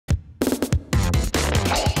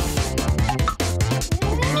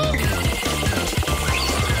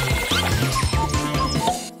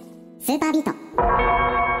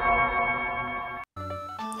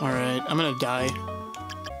Alright, I'm gonna die.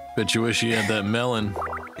 Bet you wish you had that melon.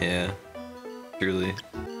 Yeah. Truly.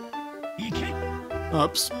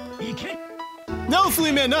 Oops. No,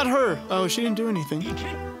 Flea Man, not her! Oh, she didn't do anything. You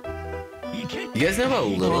guys know about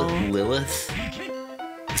Lilith?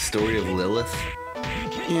 The story of Lilith?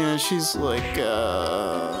 Yeah, she's like,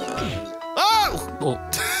 Oh!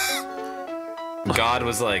 God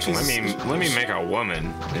was like, let me make a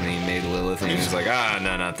woman. And he made Lilith and he was like, ah,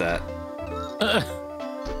 no, not that.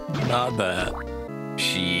 Not that.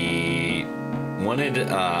 She wanted,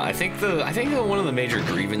 I think one of the major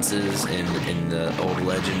grievances in the old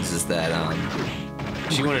legends is that,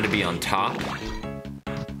 she wanted to be on top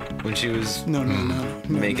when she was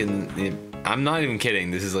making, I'm not even kidding,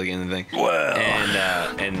 this is like in the thing. Well.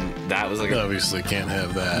 And that was like, obviously can't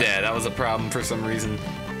have that. Yeah, that was a problem for some reason.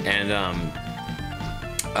 And,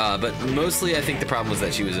 but mostly I think the problem was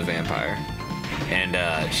that she was a vampire. And,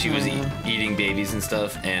 she was eating babies and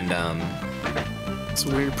stuff, and, it's a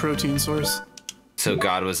weird protein source. so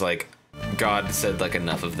God was like, God said, like,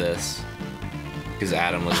 enough of this. Because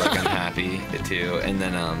Adam was, like, unhappy, too. And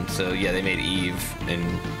then, so, yeah, they made Eve, and...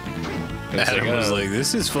 Adam was like,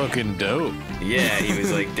 this is fucking dope. Yeah, he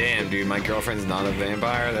was like, damn, dude, my girlfriend's not a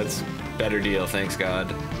vampire? That's a better deal, thanks,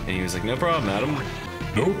 God. And he was like, no problem, Adam.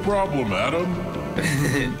 No problem, Adam.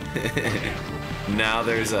 Now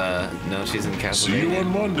there's, now she's in Castlevania. See you on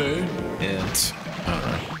Monday. Yeah.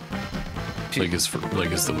 Like it's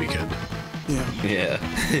the weekend. Yeah. Yeah.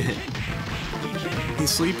 He's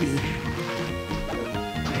sleepy.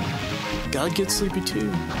 God gets sleepy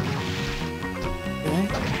too. Okay.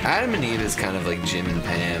 Adam and Eve is kind of like Jim and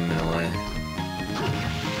Pam in a way.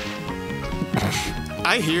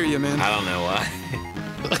 I hear you, man. I don't know why.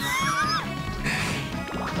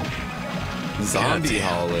 Zombie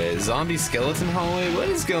hallway. Zombie skeleton hallway? What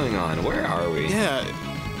is going on? Where are we? Yeah.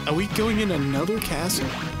 Are we going in another castle?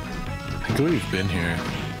 I think we've been here.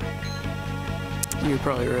 You're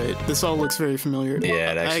probably right. This all looks very familiar.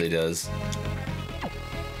 Yeah, it actually does.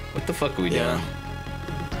 What the fuck are we doing?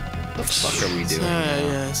 What the fuck are we doing?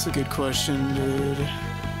 Yeah, it's a good question, dude.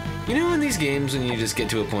 You know in these games when you just get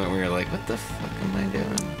to a point where you're like, what the fuck am I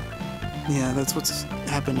doing? Yeah, that's what's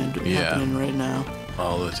happening right now.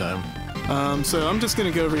 All the time. So I'm just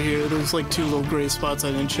gonna go over here. There's like 2 little gray spots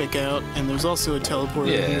I didn't check out, and there's also a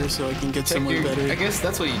teleporter here, so I can get somewhere better. I guess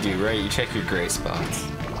that's what you do, right? You check your gray spots.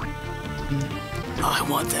 I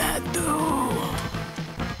want that though.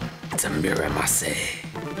 It's a Muramasa.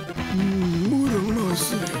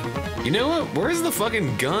 You know what? Where's the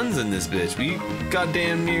fucking guns in this bitch? We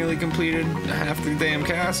goddamn nearly completed half the damn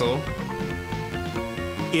castle.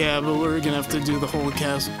 Yeah, but we're gonna have to do the whole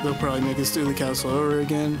castle. They'll probably make us do the castle over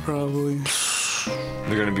again, probably.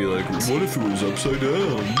 They're gonna be like, what if it was upside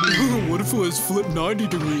down? What if it was flipped 90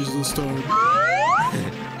 degrees this time?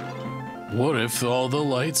 What if all the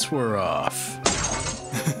lights were off?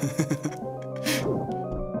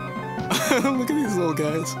 Look at these little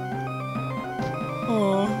guys.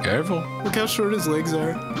 Aw. Careful. Look how short his legs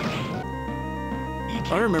are.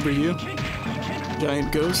 I remember you.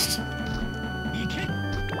 Giant ghost.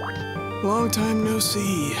 Long time no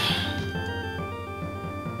see.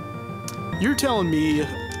 You're telling me...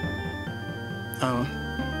 Oh.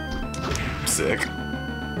 Sick.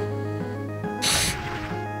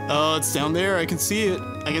 Oh, it's down there. I can see it.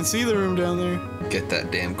 I can see the room down there. Get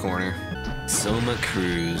that damn corner. Selma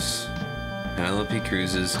Cruz. Penelope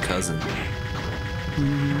Cruz's cousin.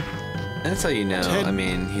 That's how you know. I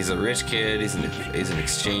mean, he's a rich kid. He's an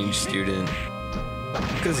exchange student.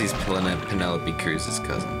 Because he's Penelope Cruz's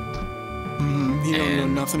cousin. He don't know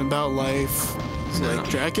nothing about life. He's like,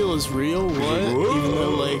 Dracula's real? What? Even though,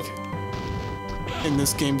 like, in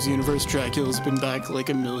this game's universe, Dracula's been back like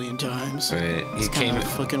a million times. Right. It's kind of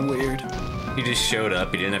fucking weird. He just showed up.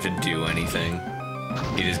 He didn't have to do anything.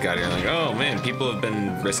 He just got here like, oh man, people have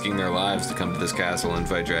been risking their lives to come to this castle and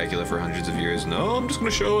fight Dracula for hundreds of years. No, I'm just gonna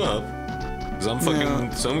show up. Because I'm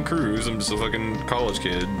fucking some Cruz. I'm just a fucking college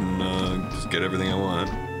kid and just get everything I want.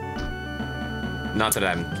 Not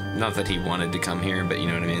that he wanted to come here, but you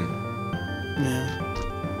know what I mean? Yeah.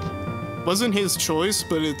 Wasn't his choice,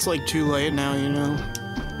 but it's like too late now, you know?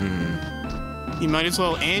 You might as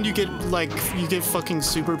well, and you get fucking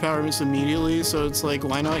superpowers immediately, so it's like,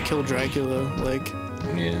 why not kill Dracula? Like,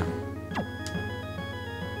 yeah.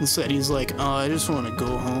 Instead he's like, oh, I just want to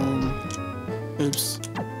go home. Oops.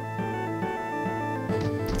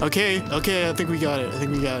 Okay, I think we got it.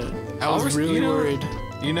 I was really worried.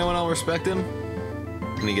 You know when I'll respect him?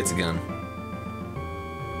 When he gets a gun.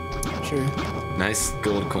 Sure. Nice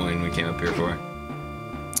gold coin we came up here for.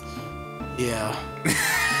 Yeah.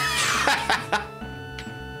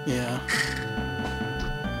 Yeah.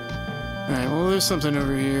 Alright, well, there's something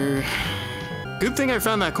over here. Good thing I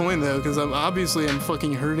found that coin, though, because I'm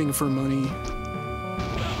fucking hurting for money.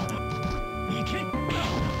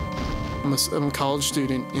 I'm a college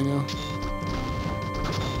student, you know?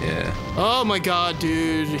 Yeah. Oh my god,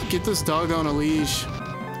 dude. Get this dog on a leash.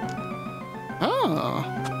 Oh.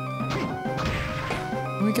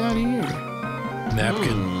 What we got here?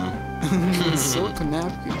 Napkin. Silk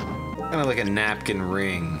napkin. Kind of like a napkin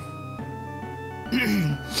ring.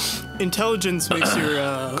 Intelligence makes your,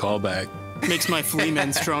 Callback. makes my flea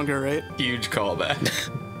men stronger, right? Huge callback.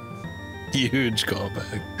 Huge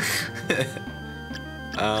callback.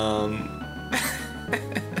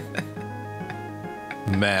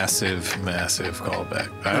 Massive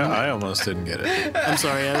callback. I almost didn't get it. I'm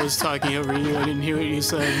sorry, I was talking over you. I didn't hear what you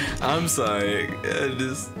said. I'm sorry. I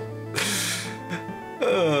just...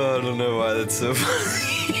 Oh, I don't know why that's so funny.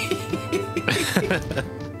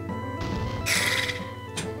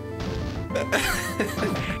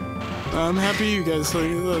 I'm happy you guys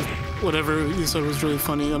think whatever you said was really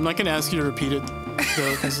funny. I'm not gonna ask you to repeat it,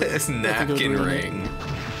 though. It's napkin ring.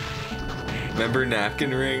 Remember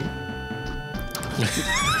napkin ring?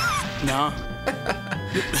 Nah.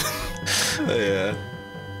 Yeah.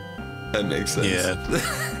 That makes sense. Yeah.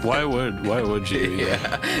 Why would you?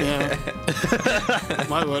 Yeah. Yeah.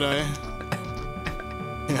 Why would I?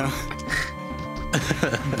 Yeah.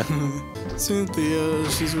 Cynthia,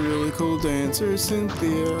 she's a really cool dancer.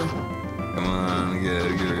 Cynthia. Come on, get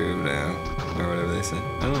a groove now. Or whatever they say.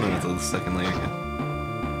 I don't know what the second lyric is.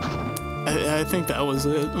 I think that was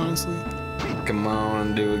it, honestly. Come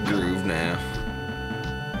on, do a groove now.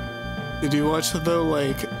 Did you watch the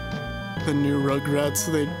new Rugrats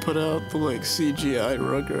they put out? The CGI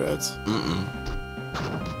Rugrats? Mm-mm.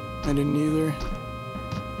 I didn't either.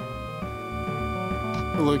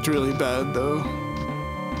 It looked really bad though.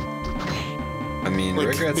 I mean,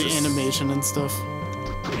 Rugrats the is... animation and stuff.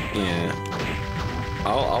 Yeah.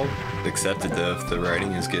 I'll accept it though if the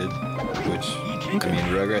writing is good. Which, Okay. I mean,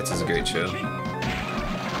 Rugrats is a great show.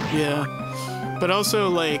 Yeah. But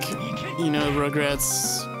also,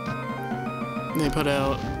 Rugrats, they put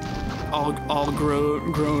out all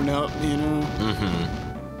grown up, you know? Mm-hmm.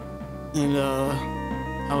 And,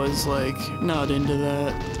 I was, not into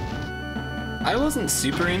that. I wasn't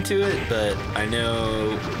super into it, but I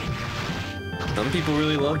know some people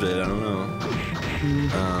really loved it. I don't know.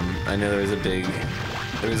 I know there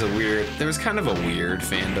was kind of a weird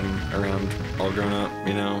fandom around All Grown Up,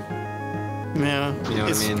 you know? Yeah. You know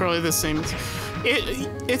what it's I mean? probably the same.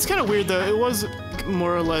 It's kind of weird, though. It was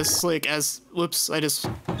more or less whoops, I just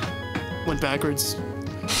went backwards.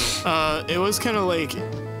 It was kind of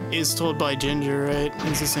is told by Ginger, right?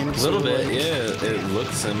 It's the same A little bit, yeah. It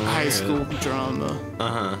looked similar. high school drama.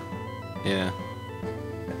 Uh-huh. Yeah.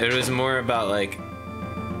 It was more about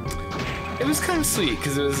it was kind of sweet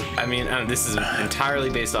because it was, I mean, this is entirely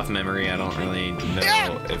based off memory. I don't really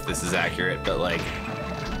know if this is accurate, but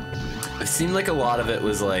it seemed like a lot of it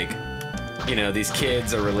was these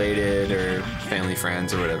kids are related or family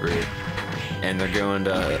friends or whatever, and they're going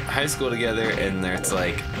to high school together, and it's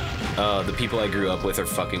oh, the people I grew up with are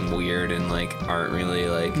fucking weird and aren't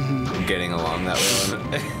really getting along that well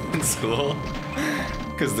in school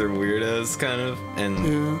because they're weirdos kind of, and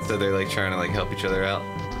so they're trying to help each other out.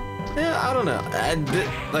 Yeah, I don't know.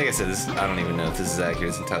 Like I said, I don't even know if this is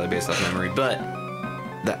accurate. It's entirely based off memory, but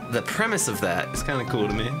the premise of that is kind of cool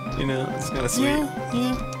to me. You know, it's kind of sweet.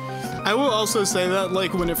 Yeah. I will also say that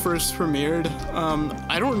when it first premiered,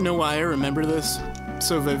 I don't know why I remember this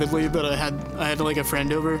so vividly, but I had a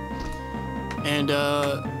friend over, and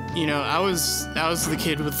I was the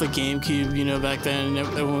kid with the GameCube, back then, and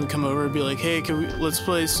everyone would come over and be like, hey, let's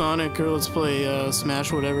play Sonic or let's play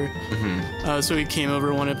Smash or whatever. Mm-hmm. So he came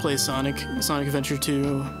over, wanted to play Sonic Adventure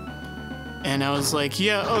 2, and I was like,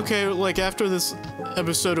 yeah, okay, after this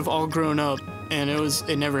episode of All Grown Up, and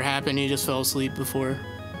it never happened. He just fell asleep before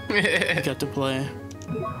he got to play.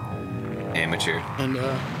 Amateur. And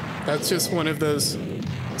that's just one of those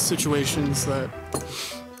situations that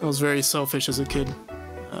I was very selfish as a kid.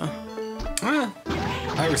 Well,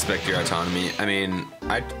 I respect your autonomy. I mean,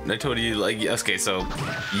 I told you, okay, so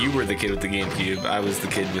you were the kid with the GameCube, I was the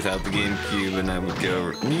kid without the GameCube, and I would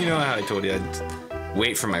go, you know how I told you I'd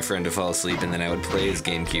wait for my friend to fall asleep, and then I would play his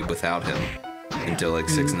GameCube without him until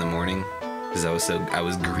 6 in the morning, because I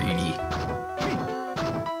was greedy.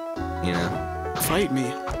 You know? Fight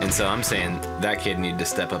me. And so I'm saying that kid needed to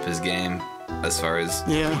step up his game as far as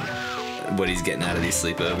what he's getting out of these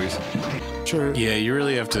sleepovers. Sure. Yeah, you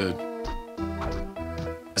really have to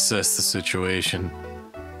assess the situation.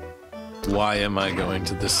 Why am I going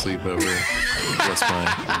to this sleepover? What's my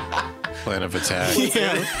plan of attack?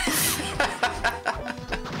 Yeah.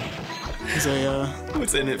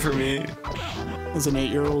 What's in it for me? As an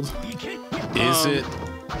 8-year-old. Is it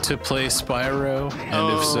to play Spyro?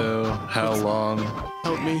 And if so, how long?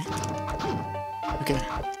 Help me. Okay.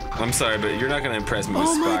 I'm sorry, but you're not gonna impress me with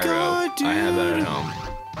Oh my Spyro. God, dude. I have that at home.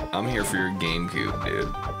 I'm here for your GameCube,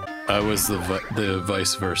 dude. I was the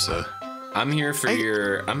vice versa. I'm here for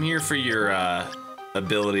your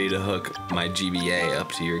ability to hook my GBA up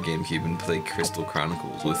to your GameCube and play Crystal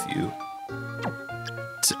Chronicles with you.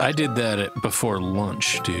 I did that before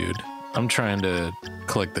lunch, dude. I'm trying to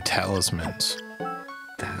collect the talismans.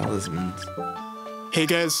 Talismans Hey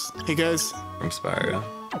guys. Hey guys. from Spyro.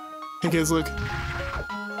 Hey guys, look. I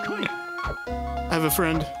have a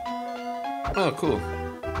friend. Oh, cool.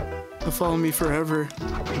 He'll follow me forever.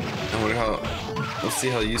 I wonder how. Let's see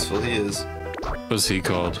how useful he is. What's he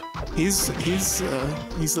called? He's the imp.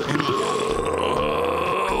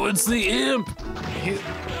 Oh, it's the imp!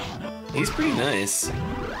 He's pretty nice.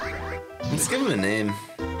 Let's give him a name.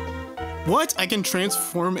 What? I can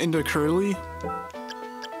transform into Curly?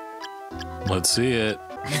 Let's see it.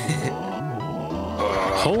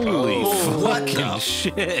 Holy fucking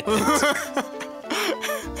shit.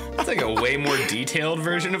 That's like a way more detailed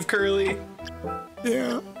version of Curly.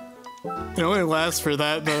 Yeah. It only lasts for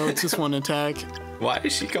that though. It's just one attack. Why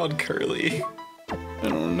is she called Curly? I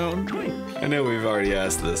don't know. I know we've already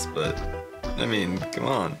asked this, but I mean, come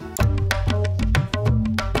on.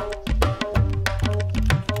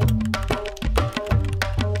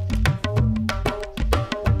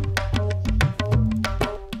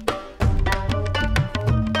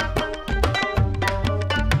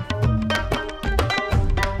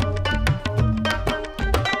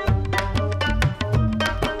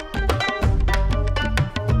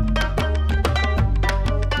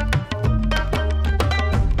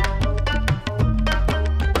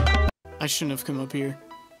 I shouldn't have come up here.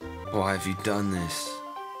 Why have you done this?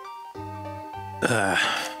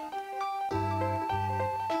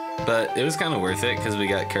 But it was kind of worth it because we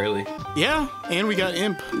got Curly. Yeah, and we got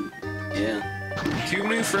Imp. Yeah. 2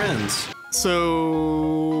 new friends.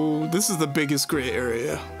 So this is the biggest gray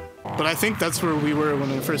area. But I think that's where we were when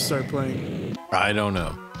I first started playing. I don't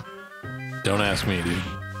know. Don't ask me, dude.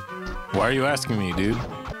 Why are you asking me, dude?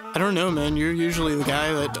 I don't know, man. You're usually the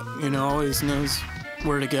guy that, always knows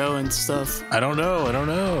where to go and stuff. I don't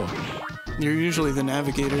know. You're usually the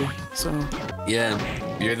navigator, so. Yeah,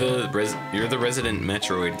 you're the resident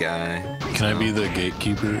Metroid guy. Can I be the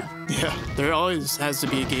gatekeeper? Yeah, there always has to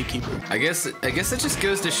be a gatekeeper. I guess it just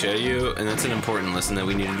goes to show you, and that's an important lesson that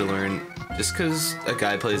we needed to learn. Just because a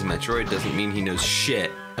guy plays Metroid doesn't mean he knows shit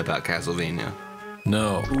about Castlevania.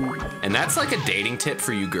 No. And that's like a dating tip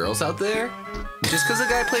for you girls out there. Just because a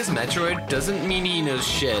guy plays Metroid doesn't mean he knows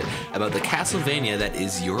shit about the Castlevania that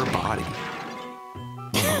is your body.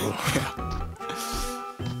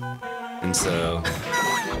 And so,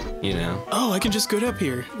 Oh, I can just go up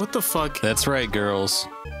here. What the fuck? That's right, girls.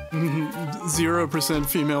 0%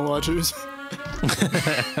 female watchers.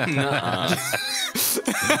 Nuh-uh.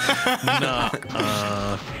 Nah.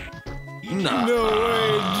 No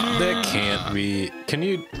way, dude. That can't be. Can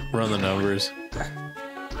you run the numbers?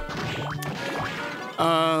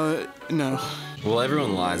 No. Well,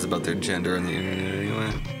 everyone lies about their gender on the internet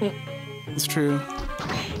anyway. It's true.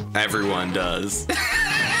 Everyone does.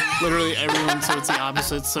 Literally everyone, so it's the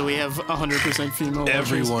opposite. So we have 100% female watchers.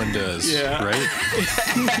 Everyone does. Yeah. Right?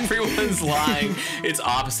 Everyone's lying. It's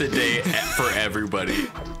opposite day for everybody.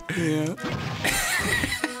 Yeah.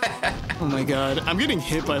 Oh my god. I'm getting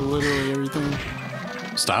hit by literally everything.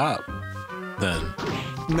 Stop. Then.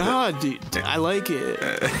 Nah, dude. I like it.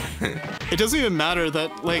 It doesn't even matter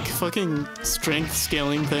that, like, fucking strength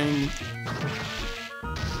scaling thing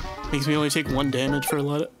makes me only take 1 damage for a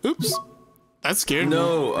lot of... Oops. That scared me.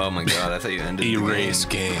 No. Oh my god, I thought you ended Erase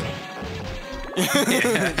game.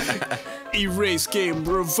 Erase game,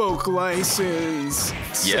 revoke license.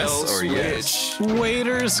 Yes Sell or yes. switch.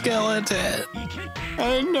 Waiter skeleton.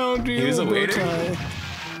 I know, dude. He was a waiter?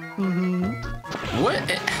 Mm-hmm.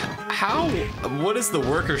 What is the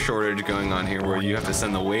worker shortage going on here where you have to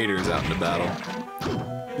send the waiters out into battle?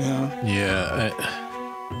 Yeah. Yeah.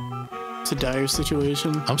 It's a dire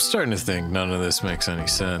situation. I'm starting to think none of this makes any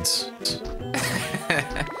sense.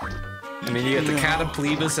 I mean, you got the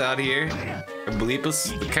Cataplebus out here. Or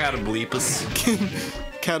Bleepus? The Catableepus.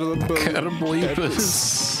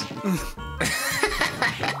 Catableepus.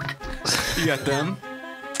 You got them.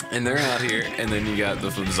 And they're out here. And then you got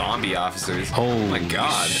the zombie officers. Holy my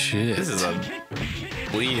god. shit. This is a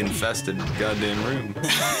flea-infested goddamn room.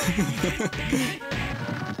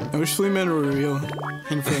 I wish flea men were real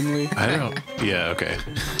and friendly. I don't. Yeah. Okay.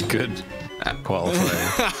 Good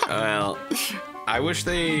qualifier. Well, I wish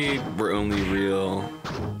they were only real.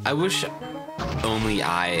 I wish only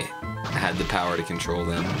I had the power to control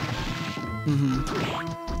them.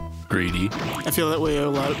 Greedy. I feel that way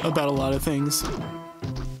about a lot of things.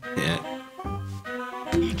 Yeah.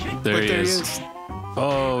 There Like, he is.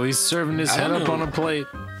 Oh, he's serving his I head don't up know. on a plate.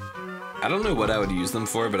 I don't know what I would use them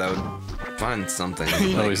for, but I would find something.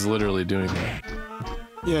 Oh, he's literally doing that.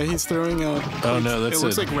 Yeah, he's throwing out. Oh no, that's it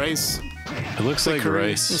looks a- like rice. It looks like Curry or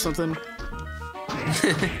rice. something.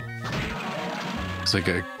 It's like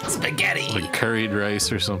a Spaghetti. like curried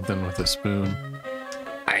rice or something with a spoon.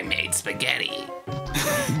 I made spaghetti.